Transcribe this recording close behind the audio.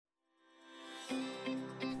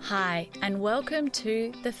Hi, and welcome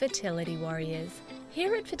to the Fertility Warriors.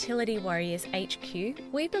 Here at Fertility Warriors HQ,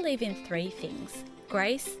 we believe in three things: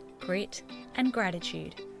 grace, grit, and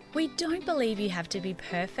gratitude. We don't believe you have to be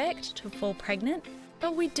perfect to fall pregnant,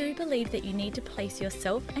 but we do believe that you need to place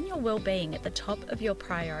yourself and your well-being at the top of your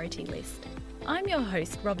priority list. I'm your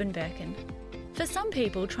host, Robin Birkin. For some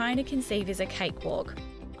people, trying to conceive is a cakewalk.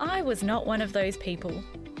 I was not one of those people.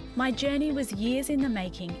 My journey was years in the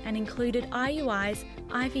making and included IUIs,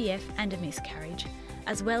 IVF and a miscarriage,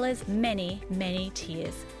 as well as many, many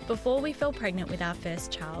tears before we fell pregnant with our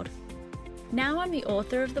first child. Now I'm the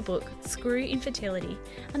author of the book Screw Infertility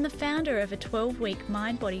and the founder of a 12-week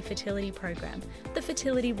mind-body fertility program, the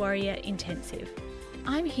Fertility Warrior Intensive.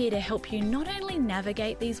 I'm here to help you not only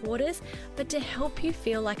navigate these waters, but to help you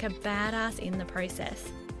feel like a badass in the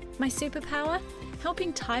process. My superpower?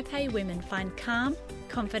 Helping Type A women find calm,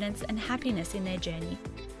 confidence and happiness in their journey.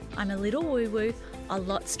 I'm a little woo-woo, a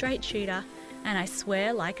lot straight shooter, and I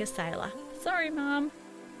swear like a sailor. Sorry, Mum.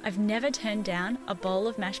 I've never turned down a bowl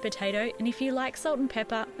of mashed potato, and if you like salt and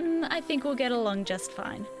pepper, I think we'll get along just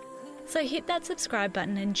fine. So hit that subscribe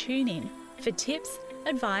button and tune in for tips,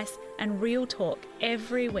 advice, and real talk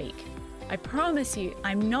every week. I promise you,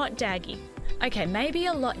 I'm not daggy. Okay, maybe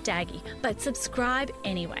a lot daggy, but subscribe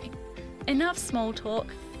anyway. Enough small talk,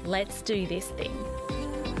 let's do this thing.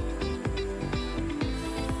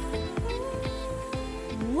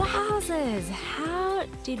 Wowzers, how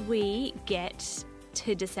did we get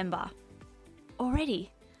to December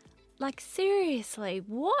already? Like seriously,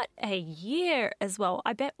 what a year as well.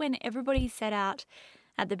 I bet when everybody set out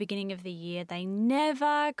at the beginning of the year, they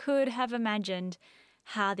never could have imagined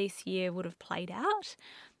how this year would have played out.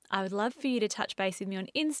 I would love for you to touch base with me on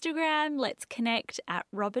Instagram. Let's connect at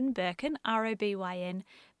Robin Birkin, ROBYN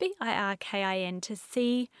BIRKIN, to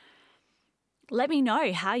see, let me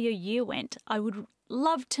know how your year went. I would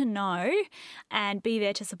love to know and be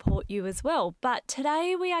there to support you as well. But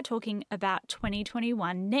today we are talking about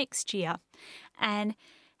 2021, next year, and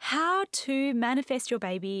how to manifest your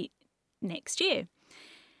baby next year.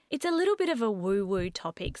 It's a little bit of a woo-woo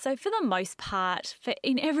topic. So for the most part,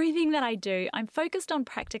 in everything that I do, I'm focused on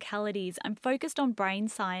practicalities. I'm focused on brain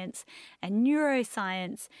science and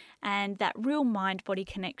neuroscience and that real mind-body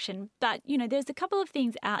connection. But, there's a couple of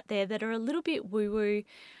things out there that are a little bit woo-woo.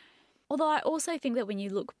 Although I also think that when you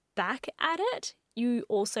look back at it, you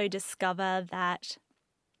also discover that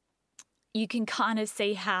you can kind of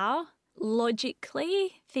see how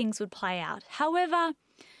logically things would play out. However,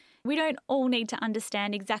 we don't all need to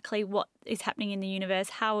understand exactly what is happening in the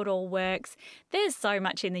universe, how it all works. There's so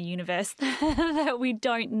much in the universe that we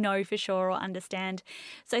don't know for sure or understand.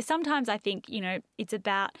 So sometimes I think, it's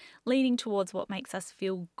about leaning towards what makes us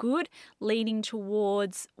feel good, leaning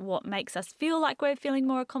towards what makes us feel like we're feeling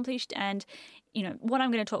more accomplished. And, what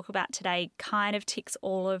I'm going to talk about today kind of ticks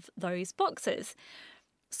all of those boxes.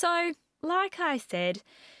 So, like I said,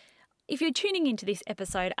 if you're tuning into this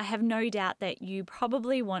episode, I have no doubt that you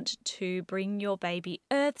probably want to bring your baby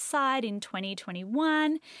earthside in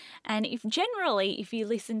 2021. And if you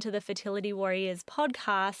listen to the Fertility Warriors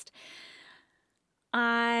podcast,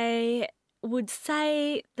 I would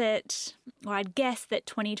say that, or I'd guess that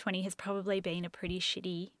 2020 has probably been a pretty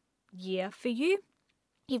shitty year for you.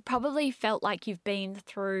 You've probably felt like you've been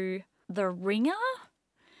through the ringer.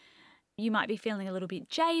 You might be feeling a little bit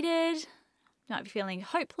jaded. Might be feeling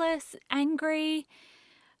hopeless, angry,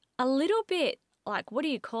 a little bit like, what do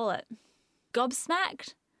you call it?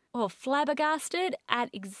 Gobsmacked or flabbergasted at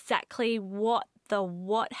exactly what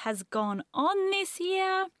has gone on this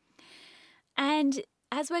year. And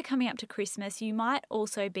as we're coming up to Christmas, you might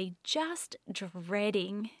also be just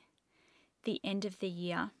dreading the end of the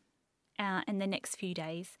year and the next few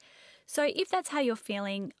days. So if that's how you're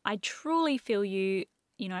feeling, I truly feel you.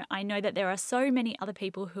 I know that there are so many other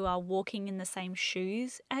people who are walking in the same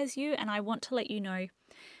shoes as you, and I want to let you know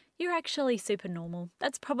you're actually super normal.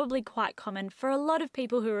 That's probably quite common for a lot of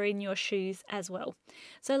people who are in your shoes as well.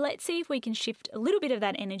 So let's see if we can shift a little bit of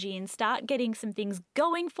that energy and start getting some things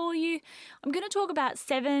going for you. I'm going to talk about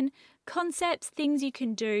 7 concepts, things you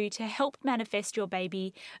can do to help manifest your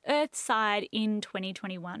baby earthside in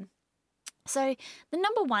 2021. So the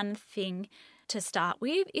number one thing to start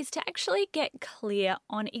with is to actually get clear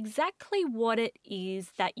on exactly what it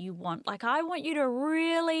is that you want. Like, I want you to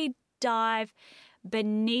really dive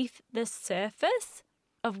beneath the surface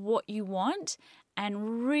of what you want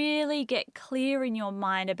and really get clear in your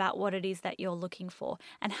mind about what it is that you're looking for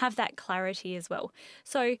and have that clarity as well.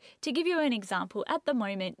 So to give you an example, at the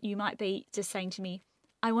moment, you might be just saying to me,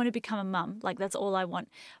 I want to become a mum. Like, that's all I want.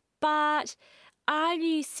 But are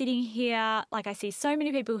you sitting here, like I see so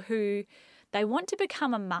many people who they want to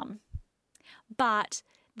become a mum, but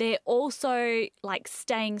they're also like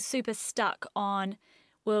staying super stuck on,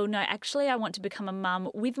 well, no, actually I want to become a mum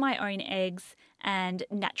with my own eggs and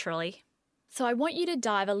naturally. So I want you to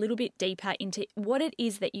dive a little bit deeper into what it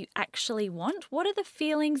is that you actually want. What are the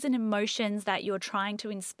feelings and emotions that you're trying to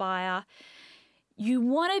inspire? You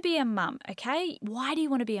want to be a mum, okay? Why do you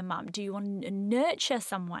want to be a mum? Do you want to nurture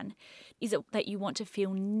someone? Is it that you want to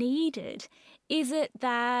feel needed? Is it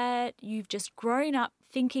that you've just grown up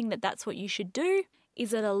thinking that that's what you should do?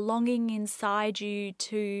 Is it a longing inside you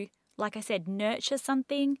to, like I said, nurture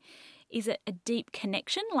something? Is it a deep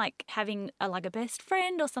connection, like having a best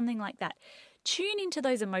friend or something like that? Tune into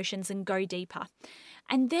those emotions and go deeper.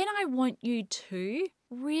 And then I want you to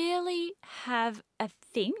really have a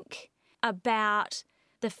think about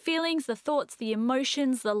the feelings, the thoughts, the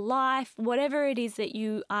emotions, the life, whatever it is that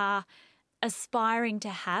you are aspiring to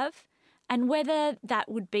have, and whether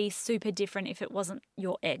that would be super different if it wasn't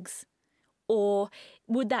your eggs. Or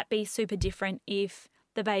would that be super different if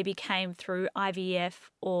the baby came through IVF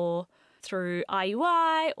or through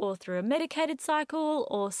IUI or through a medicated cycle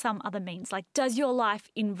or some other means? Like, does your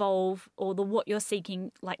life involve, or what you're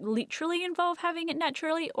seeking, like literally involve having it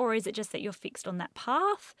naturally, or is it just that you're fixed on that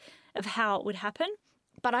path of how it would happen?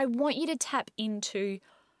 But I want you to tap into,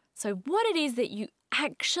 so what it is that you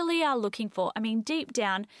actually are looking for. I mean, deep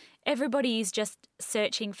down, everybody is just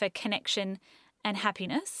searching for connection and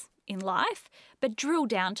happiness in life, but drill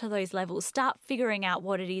down to those levels. Start figuring out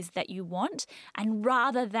what it is that you want, and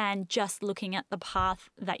rather than just looking at the path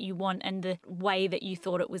that you want and the way that you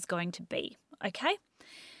thought it was going to be, okay?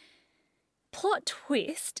 Plot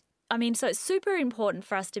twist. I mean, so it's super important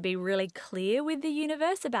for us to be really clear with the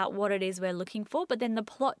universe about what it is we're looking for, but then the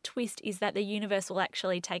plot twist is that the universe will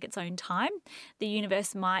actually take its own time. The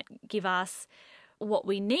universe might give us what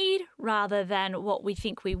we need rather than what we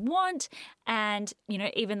think we want. And,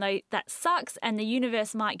 even though that sucks, and the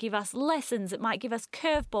universe might give us lessons, it might give us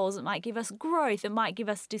curveballs, it might give us growth, it might give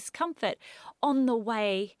us discomfort on the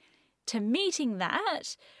way to meeting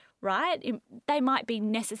that, right? They might be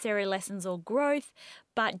necessary lessons or growth,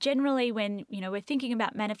 but generally when, we're thinking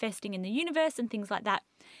about manifesting in the universe and things like that,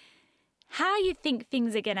 how you think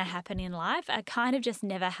things are going to happen in life are kind of just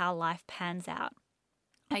never how life pans out.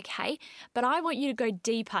 Okay, but I want you to go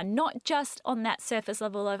deeper, not just on that surface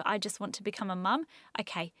level of I just want to become a mum.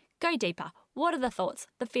 Okay, go deeper. What are the thoughts,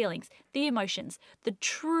 the feelings, the emotions, the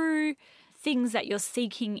true things that you're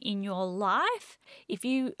seeking in your life? If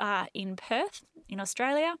you are in Perth, in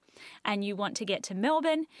Australia, and you want to get to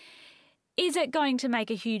Melbourne, is it going to make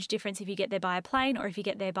a huge difference if you get there by a plane, or if you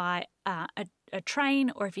get there by a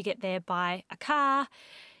train, or if you get there by a car?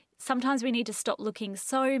 Sometimes we need to stop looking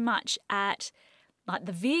so much at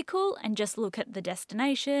the vehicle and just look at the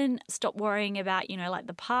destination. Stop worrying about,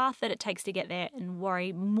 the path that it takes to get there, and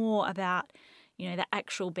worry more about, the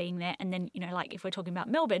actual being there. And then, if we're talking about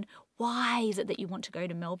Melbourne, why is it that you want to go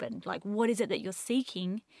to Melbourne? Like, what is it that you're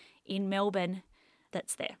seeking in Melbourne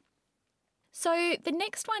that's there? So the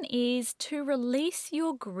next one is to release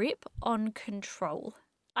your grip on control.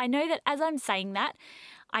 I know that as I'm saying that,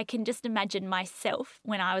 I can just imagine myself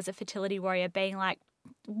when I was a fertility warrior being like,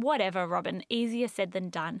 whatever, Robin, easier said than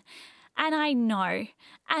done. And I know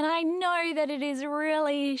that it is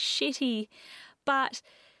really shitty, but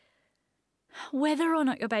whether or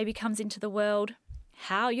not your baby comes into the world,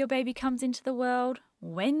 how your baby comes into the world,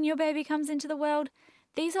 when your baby comes into the world,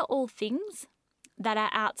 these are all things that are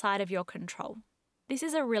outside of your control. This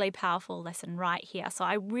is a really powerful lesson right here. So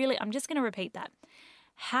I'm just going to repeat that.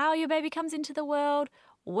 How your baby comes into the world,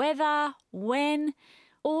 whether, when,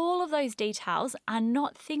 all of those details are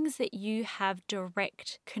not things that you have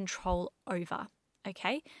direct control over,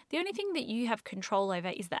 okay? The only thing that you have control over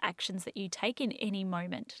is the actions that you take in any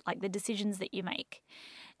moment, like the decisions that you make.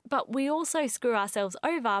 But we also screw ourselves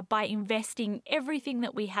over by investing everything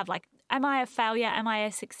that we have, like, am I a failure? Am I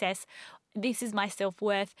a success? This is my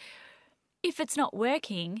self-worth. If it's not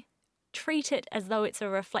working, treat it as though it's a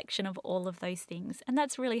reflection of all of those things. And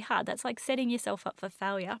that's really hard. That's like setting yourself up for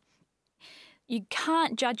failure. You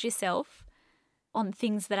can't judge yourself on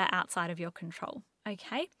things that are outside of your control,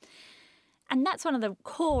 okay? And that's one of the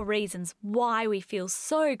core reasons why we feel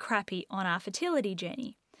so crappy on our fertility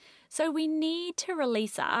journey. So we need to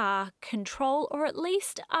release our control, or at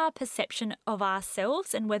least our perception of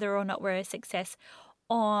ourselves and whether or not we're a success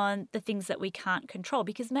on the things that we can't control,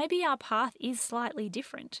 because maybe our path is slightly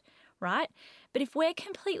different, right? But if we're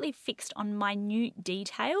completely fixed on minute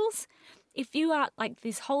details, if you are like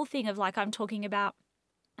this whole thing of like I'm talking about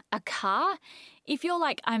a car, if you're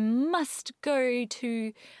like, I must go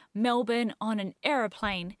to Melbourne on an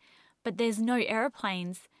aeroplane, but there's no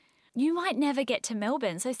aeroplanes, you might never get to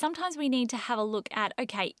Melbourne. So sometimes we need to have a look at,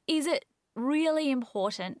 okay, is it really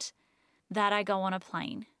important that I go on a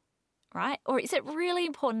plane, right? Or is it really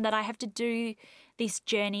important that I have to do this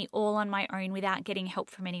journey all on my own without getting help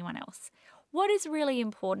from anyone else? What is really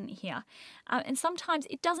important here? And sometimes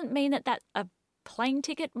it doesn't mean that a plane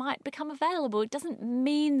ticket might become available. It doesn't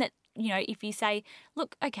mean that, if you say,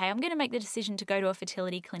 look, okay, I'm going to make the decision to go to a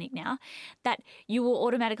fertility clinic now, that you will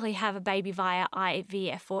automatically have a baby via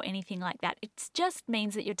IVF or anything like that. It just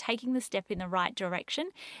means that you're taking the step in the right direction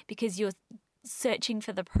because you're searching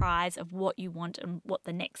for the prize of what you want and what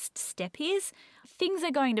the next step is. Things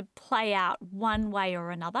are going to play out one way or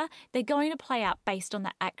another. They're going to play out based on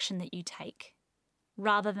the action that you take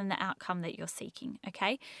rather than the outcome that you're seeking,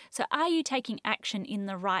 okay? So are you taking action in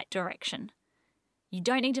the right direction? You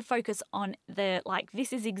don't need to focus on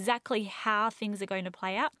this is exactly how things are going to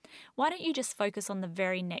play out. Why don't you just focus on the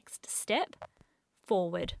very next step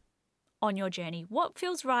forward on your journey? What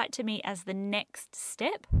feels right to me as the next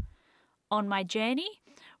step on my journey,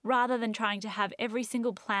 rather than trying to have every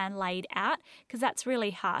single plan laid out, because that's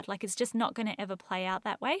really hard. It's just not going to ever play out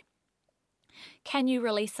that way. Can you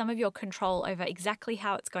release some of your control over exactly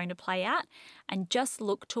how it's going to play out and just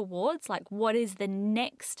look towards what is the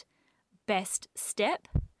next best step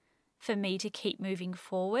for me to keep moving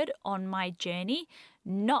forward on my journey,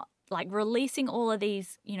 not releasing all of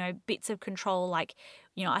these, bits of control.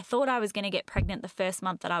 I thought I was going to get pregnant the first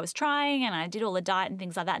month that I was trying and I did all the diet and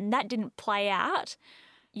things like that, and that didn't play out.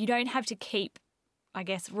 You don't have to keep,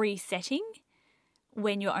 resetting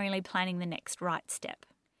when you're only planning the next right step.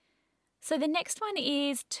 So the next one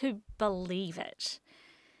is to believe it.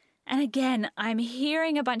 And again, I'm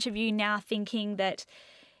hearing a bunch of you now thinking that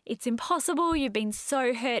it's impossible. You've been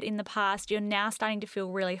so hurt in the past. You're now starting to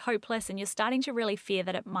feel really hopeless and you're starting to really fear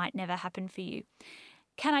that it might never happen for you.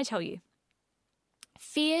 Can I tell you?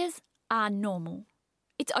 Fears are normal.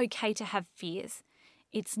 It's okay to have fears.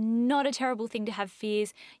 It's not a terrible thing to have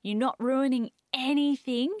fears. You're not ruining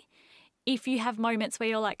anything if you have moments where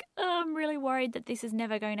you're like, oh, I'm really worried that this is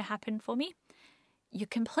never going to happen for me. You're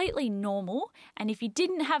completely normal. And if you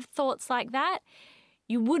didn't have thoughts like that,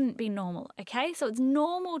 you wouldn't be normal, okay? So it's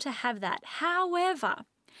normal to have that. However,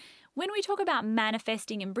 when we talk about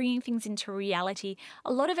manifesting and bringing things into reality,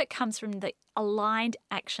 a lot of it comes from the aligned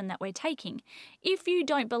action that we're taking. If you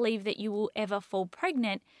don't believe that you will ever fall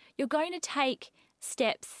pregnant, you're going to take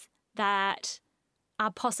steps that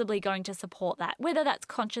are possibly going to support that, whether that's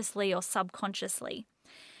consciously or subconsciously.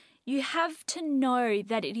 You have to know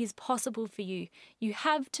that it is possible for you. You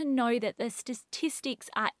have to know that the statistics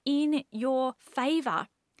are in your favor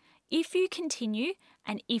if you continue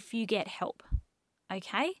and if you get help,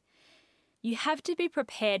 okay? You have to be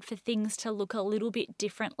prepared for things to look a little bit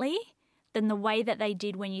differently than the way that they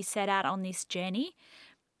did when you set out on this journey.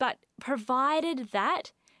 But provided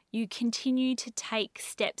that you continue to take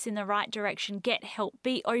steps in the right direction, get help,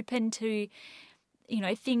 be open to,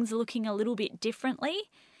 things looking a little bit differently,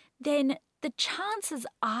 then the chances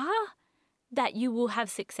are that you will have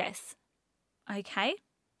success, okay?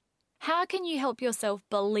 How can you help yourself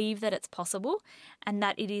believe that it's possible and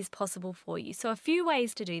that it is possible for you? So a few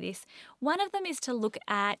ways to do this. One of them is to look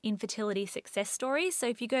at infertility success stories. So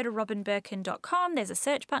if you go to robinbirkin.com, there's a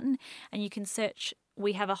search button and you can search.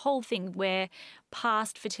 We have a whole thing where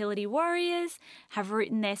past fertility warriors have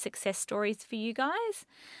written their success stories for you guys.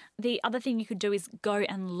 The other thing you could do is go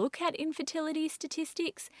and look at infertility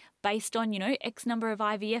statistics based on, X number of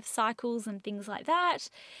IVF cycles and things like that.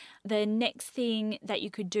 The next thing that you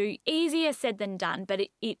could do, easier said than done, but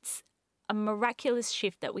it's a miraculous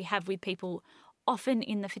shift that we have with people often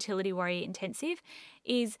in the Fertility Warrior Intensive,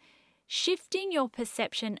 is shifting your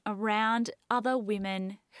perception around other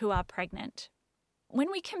women who are pregnant. When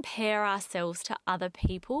we compare ourselves to other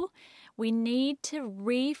people, we need to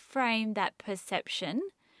reframe that perception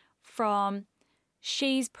from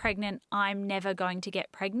she's pregnant, I'm never going to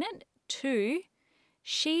get pregnant, to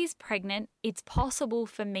she's pregnant, it's possible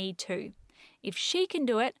for me too. If she can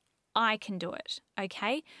do it, I can do it,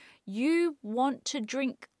 okay? You want to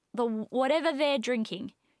drink whatever they're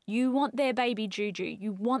drinking. You want their baby juju.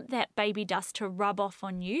 You want that baby dust to rub off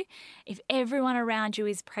on you. If everyone around you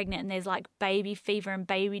is pregnant and there's baby fever and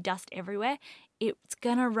baby dust everywhere, it's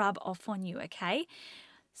going to rub off on you, okay?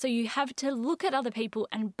 So you have to look at other people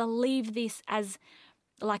and believe this as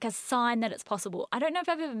a sign that it's possible. I don't know if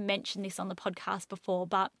I've ever mentioned this on the podcast before,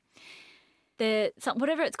 but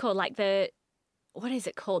whatever it's called, what is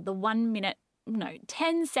it called? The 1 minute,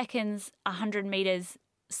 10 seconds, 100 meters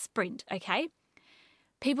sprint, okay?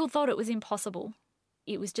 People thought it was impossible.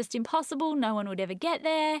 it was just impossible. No one would ever get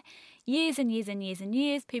there. Years and years and years and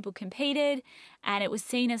years, people competed, and it was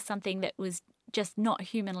seen as something that was just not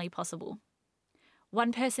humanly possible.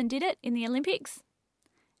 One person did it in the Olympics,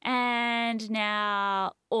 and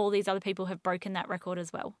now all these other people have broken that record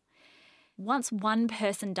as well. Once one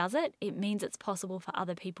person does it, it means it's possible for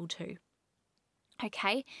other people too.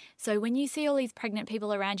 Okay, so when you see all these pregnant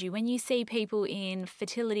people around you, when you see people in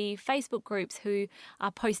fertility Facebook groups who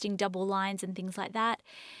are posting double lines and things like that,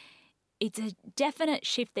 it's a definite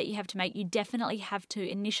shift that you have to make. You definitely have to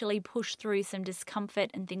initially push through some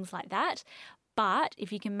discomfort and things like that. But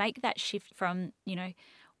if you can make that shift from,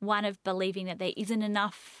 one of believing that there isn't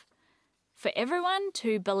enough for everyone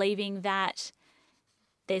to believing that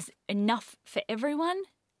there's enough for everyone,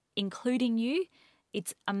 including you,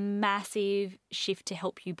 it's a massive shift to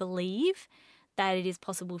help you believe that it is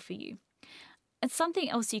possible for you. And something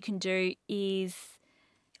else you can do is,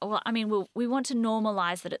 we want to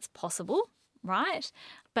normalize that it's possible, right?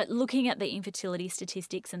 But looking at the infertility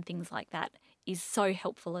statistics and things like that is so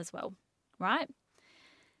helpful as well, right?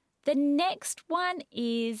 The next one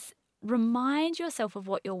is remind yourself of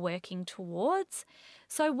what you're working towards.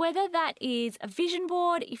 So whether that is a vision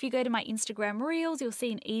board, if you go to my Instagram Reels, you'll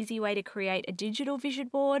see an easy way to create a digital vision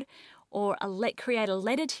board, or create a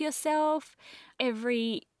letter to yourself.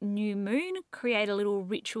 Every new moon, create a little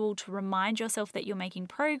ritual to remind yourself that you're making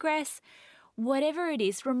progress. Whatever it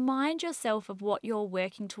is, remind yourself of what you're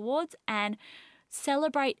working towards and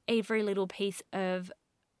celebrate every little piece of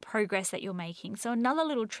progress that you're making. So another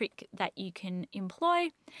little trick that you can employ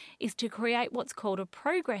is to create what's called a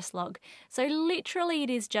progress log. So literally it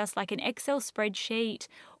is just like an Excel spreadsheet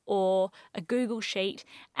or a Google sheet,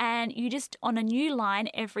 and you just on a new line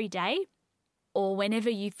every day or whenever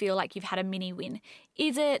you feel like you've had a mini win.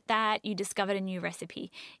 Is it that you discovered a new recipe?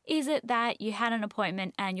 Is it that you had an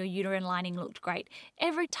appointment and your uterine lining looked great?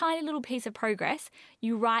 Every tiny little piece of progress,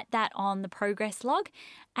 you write that on the progress log,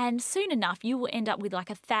 and soon enough you will end up with like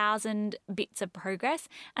 1,000 bits of progress,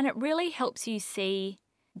 and it really helps you see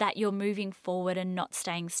that you're moving forward and not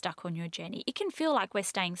staying stuck on your journey. It can feel like we're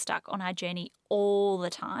staying stuck on our journey all the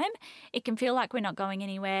time. It can feel like we're not going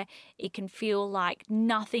anywhere. It can feel like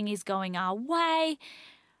nothing is going our way.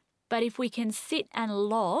 But if we can sit and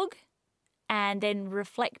log and then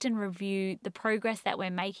reflect and review the progress that we're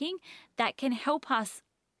making, that can help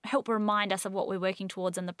remind us of what we're working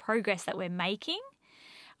towards and the progress that we're making.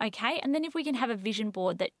 Okay, and then if we can have a vision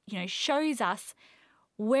board that, shows us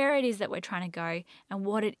where it is that we're trying to go and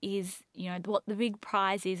what it is, what the big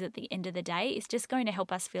prize is at the end of the day, it's just going to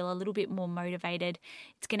help us feel a little bit more motivated.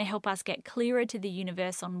 It's going to help us get clearer to the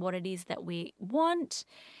universe on what it is that we want.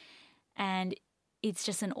 And it's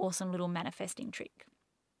just an awesome little manifesting trick.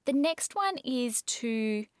 The next one is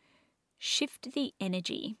to shift the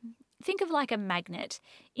energy. Think of like a magnet.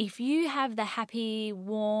 If you have the happy,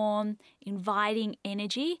 warm, inviting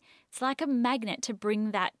energy, it's like a magnet to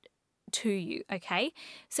bring that to you, okay?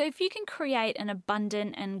 So if you can create an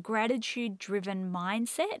abundant and gratitude-driven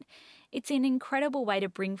mindset, it's an incredible way to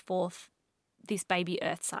bring forth this baby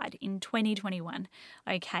Earthside in 2021,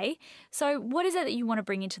 okay? So what is it that you want to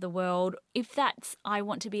bring into the world? If that's, I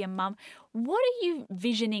want to be a mum, what are you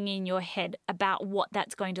visioning in your head about what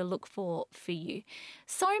that's going to look for you?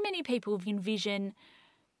 So many people envision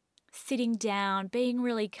sitting down, being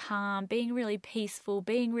really calm, being really peaceful,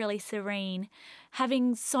 being really serene,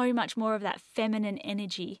 having so much more of that feminine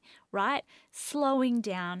energy, right? Slowing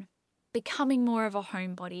down, becoming more of a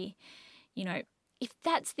homebody. If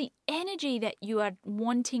that's the energy that you are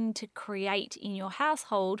wanting to create in your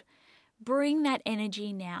household, bring that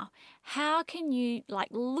energy now. How can you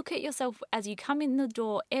look at yourself as you come in the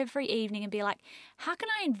door every evening and be like, how can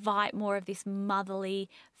I invite more of this motherly,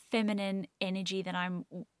 feminine energy that I'm,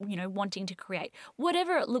 wanting to create?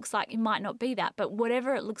 Whatever it looks like, it might not be that, but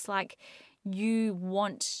whatever it looks like you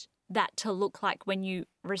want that to look like when you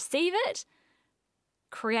receive it,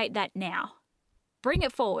 create that now. Bring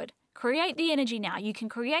it forward. Create the energy now. You can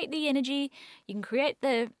create the energy. You can create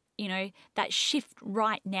the, that shift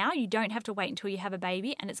right now. You don't have to wait until you have a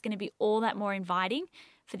baby, and it's going to be all that more inviting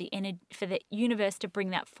for the universe to bring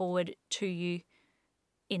that forward to you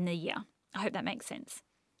in the year. I hope that makes sense.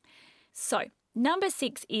 So, number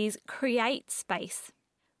 6 is create space.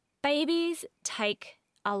 Babies take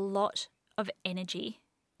a lot of energy,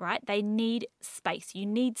 right? They need space. You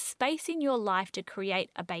need space in your life to create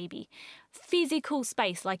a baby. Physical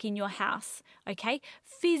space, like in your house, okay?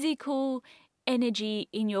 Physical energy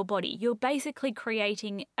in your body. You're basically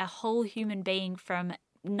creating a whole human being from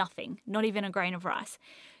nothing, not even a grain of rice.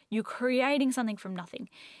 You're creating something from nothing.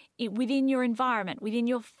 Within your environment, within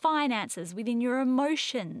your finances, within your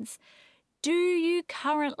emotions, Do you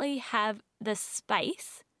currently have the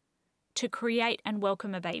space to create and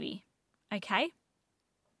welcome a baby? Okay.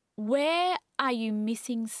 Where are you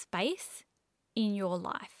missing space in your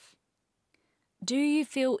life? Do you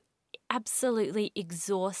feel absolutely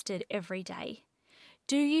exhausted every day?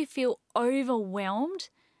 Do you feel overwhelmed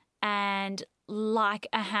and like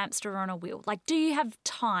a hamster on a wheel? Like, do you have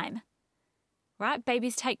time? Right?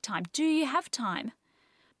 Babies take time. Do you have time?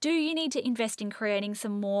 Do you need to invest in creating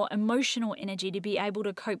some more emotional energy to be able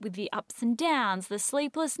to cope with the ups and downs, the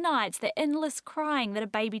sleepless nights, the endless crying that a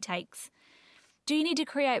baby takes? Do you need to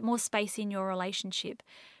create more space in your relationship?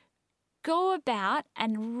 Go about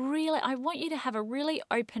and really, I want you to have a really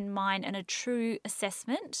open mind and a true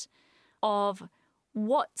assessment of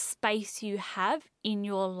what space you have in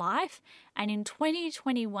your life. And in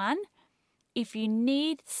 2021, if you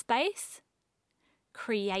need space,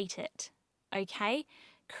 create it, okay?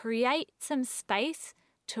 Create some space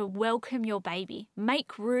to welcome your baby.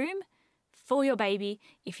 Make room for your baby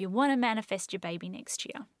if you want to manifest your baby next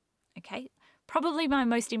year, okay? Probably my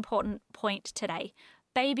most important point today.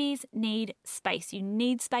 Babies need space. You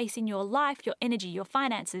need space in your life, your energy, your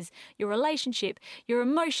finances, your relationship, your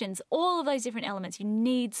emotions, all of those different elements. You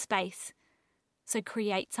need space. So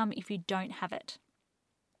create some if you don't have it.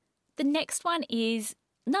 The next one is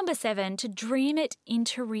number 7, to dream it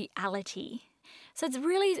into reality. So it's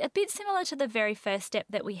really a bit similar to the very first step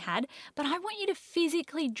that we had, but I want you to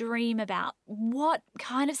physically dream about what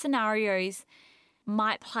kind of scenarios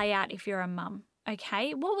might play out if you're a mum.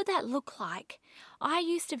 Okay, what would that look like? I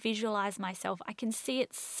used to visualize myself. I can see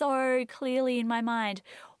it so clearly in my mind,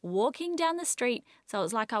 walking down the street. So it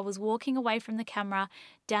was like I was walking away from the camera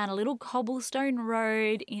down a little cobblestone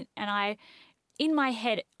road, in my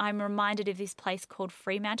head, I'm reminded of this place called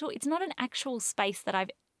Fremantle. It's not an actual space that I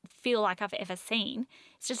feel like I've ever seen.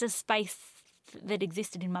 It's just a space that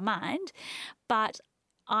existed in my mind. But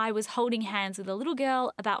I was holding hands with a little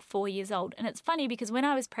girl about 4 years old. And it's funny because when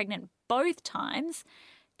I was pregnant both times,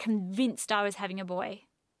 convinced I was having a boy.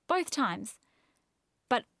 Both times.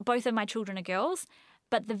 But both of my children are girls.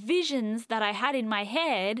 But the visions that I had in my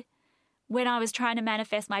head when I was trying to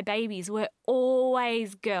manifest my babies were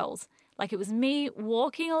always girls. Like it was me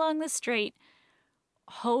walking along the street,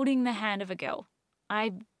 holding the hand of a girl.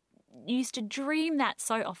 I used to dream that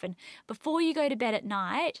so often. Before you go to bed at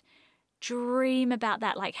night, dream about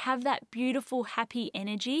that. Like have that beautiful, happy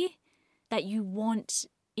energy that you want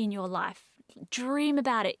in your life. Dream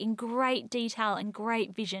about it in great detail and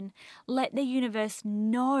great vision. Let the universe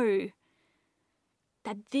know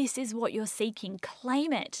that this is what you're seeking.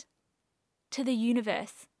 Claim it to the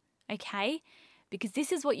universe, okay? Because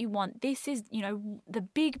this is what you want. This is, the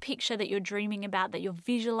big picture that you're dreaming about, that you're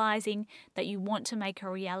visualizing, that you want to make a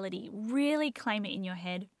reality. Really claim it in your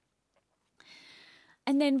head.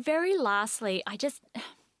 And then very lastly, I just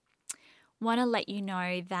want to let you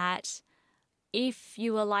know that if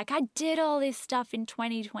you were like, I did all this stuff in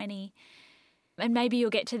 2020, and maybe you'll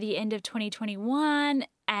get to the end of 2021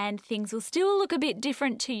 and things will still look a bit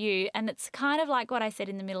different to you. And it's kind of like what I said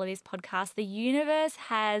in the middle of this podcast. The universe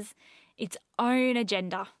has its own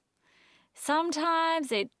agenda.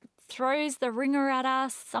 Sometimes it throws the ringer at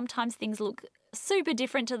us. Sometimes things look super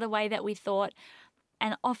different to the way that we thought.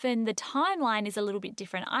 And often the timeline is a little bit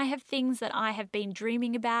different. I have things that I have been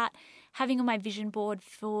dreaming about, having on my vision board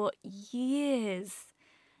for years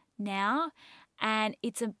now. And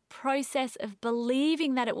it's a process of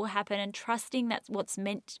believing that it will happen and trusting that what's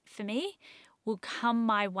meant for me will come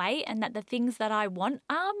my way and that the things that I want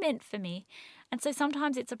are meant for me. And so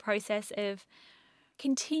sometimes it's a process of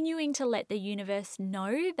continuing to let the universe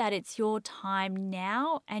know that it's your time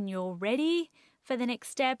now and you're ready for the next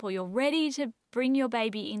step, or you're ready to bring your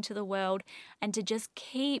baby into the world, and to just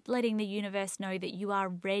keep letting the universe know that you are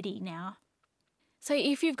ready now. So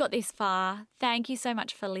if you've got this far, thank you so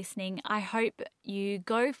much for listening. I hope you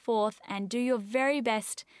go forth and do your very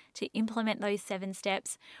best to implement those 7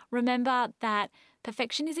 steps. Remember that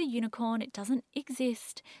perfection is a unicorn. It doesn't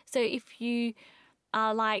exist. So if you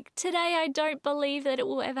are like, today I don't believe that it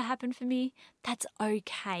will ever happen for me, that's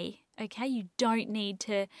okay. Okay? You don't need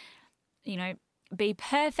to, be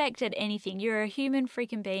perfect at anything. You're a human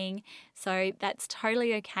freaking being. So that's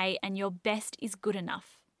totally okay. And your best is good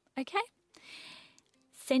enough. Okay?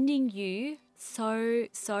 Sending you so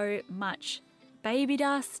much baby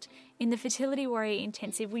dust. In the Fertility Warrior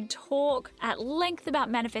Intensive, we talk at length about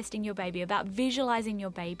manifesting your baby, about visualizing your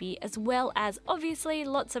baby, as well as obviously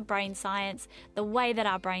lots of brain science, the way that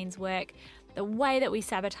our brains work, the way that we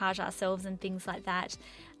sabotage ourselves and things like that.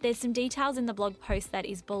 There's some details in the blog post that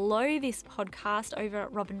is below this podcast over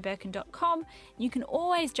at robinbirkin.com. You can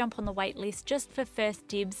always jump on the wait list just for first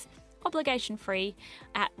dibs obligation free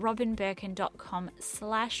at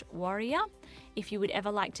robinbirkin.com/warrior. If you would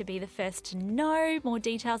ever like to be the first to know more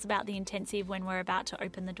details about the intensive when we're about to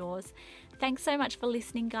open the doors. Thanks so much for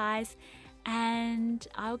listening, guys, and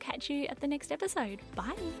I'll catch you at the next episode.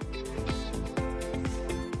 Bye.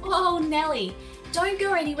 Oh, Nelly, don't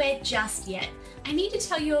go anywhere just yet. I need to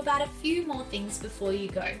tell you about a few more things before you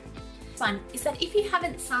go. One is that if you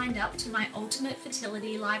haven't signed up to my Ultimate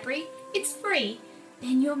Fertility Library, it's free,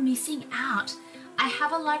 then you're missing out. I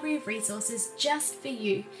have a library of resources just for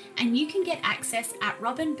you, and you can get access at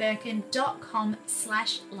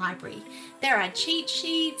robinbirkin.com/library. There are cheat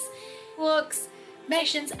sheets, books,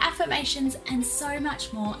 meditations, affirmations, and so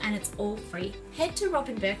much more, and it's all free. Head to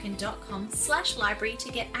robinbirkin.com/library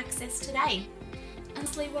to get access today.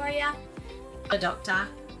 Honestly, warrior, a doctor,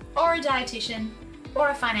 or a dietitian, or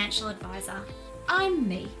a financial advisor. I'm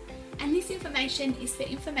me, and this information is for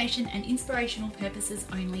information and inspirational purposes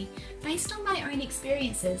only, based on my own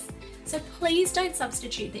experiences. So please don't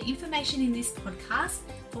substitute the information in this podcast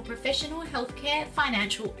for professional healthcare,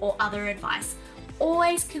 financial, or other advice.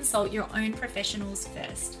 Always consult your own professionals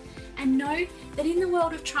first. And know that in the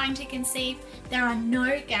world of trying to conceive, there are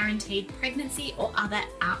no guaranteed pregnancy or other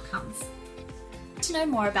outcomes. To know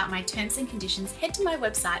more about my terms and conditions, head to my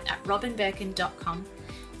website at robinbirkin.com.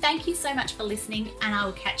 Thank you so much for listening, and I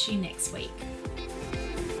will catch you next week.